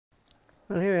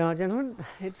Well, here we are, gentlemen.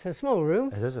 It's a small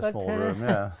room. It is a small room,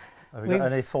 yeah. Have you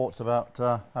got any thoughts about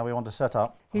how we want to set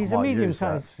up? He's a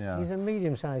medium-sized. Yeah. He's a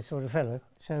medium-sized sort of fellow.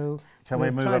 So can we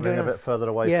move everything a bit further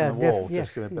away from the wall?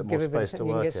 Just give it a bit more space to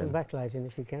work in. Get some backlight in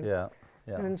if you can. Yeah.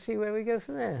 Yeah. And see where we go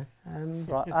from there.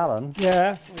 Right, Alan.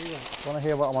 Yeah. Want to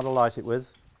hear what I want to light it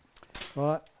with?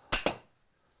 Right.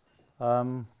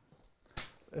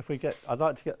 If we get, I'd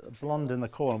like to get the blonde in the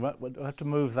corner. We'll have to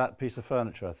move that piece of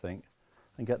furniture, I think,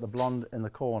 and get the blonde in the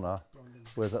corner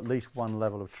with at least one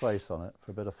level of trace on it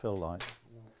for a bit of fill light.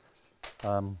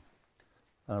 And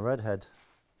a redhead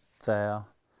there,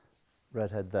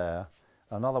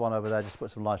 another one over there, just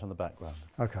put some light on the background.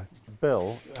 Okay.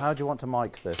 Bill, how do you want to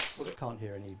mic this? Well, I can't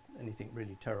hear anything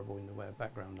really terrible in the way of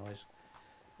background noise.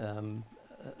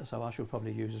 So I should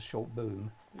probably use a short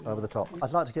boom. Over the top.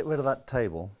 I'd like to get rid of that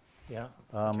table. Yeah.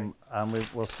 Okay. And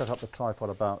we'll set up the tripod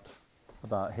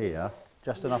about here.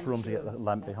 Just enough room to get the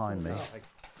lamp behind me.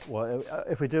 Well,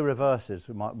 if we do reverses,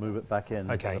 we might move it back in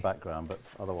to the background, but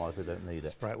otherwise we don't need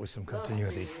it. Spray it with some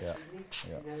continuity. Yeah.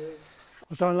 Yeah.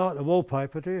 I don't like the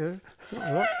wallpaper, do you? Not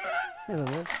a lot.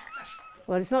 Never mind.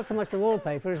 Well, it's not so much the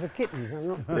wallpaper as the kittens. I'm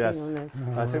not putting on there.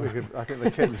 I think the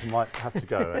kittens might have to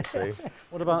go actually.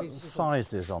 What about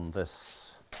sizes on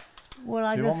this?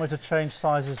 Well, do you want me to change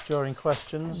sizes during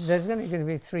questions? There's only going to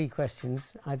be 3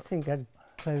 questions. I think I'd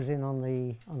close in on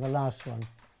the last one.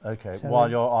 Okay, so while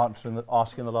you're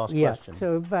asking the last question. Yeah,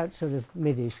 so about sort of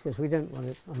mid-ish, because we don't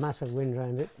want a massive wind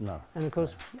around it. No. And of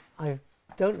course, I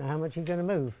don't know how much you're going to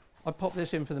move. I'll pop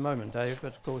this in for the moment, Dave,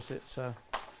 but of course it's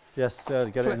yes,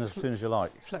 get it in as soon as you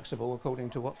like. Flexible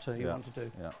according to what you want to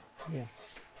do. Yeah. Yeah.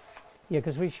 Yeah,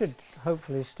 because we should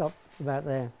hopefully stop about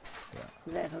there. Yeah.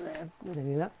 There to there, with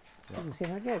any luck. You can see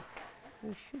how it goes.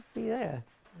 It should be there.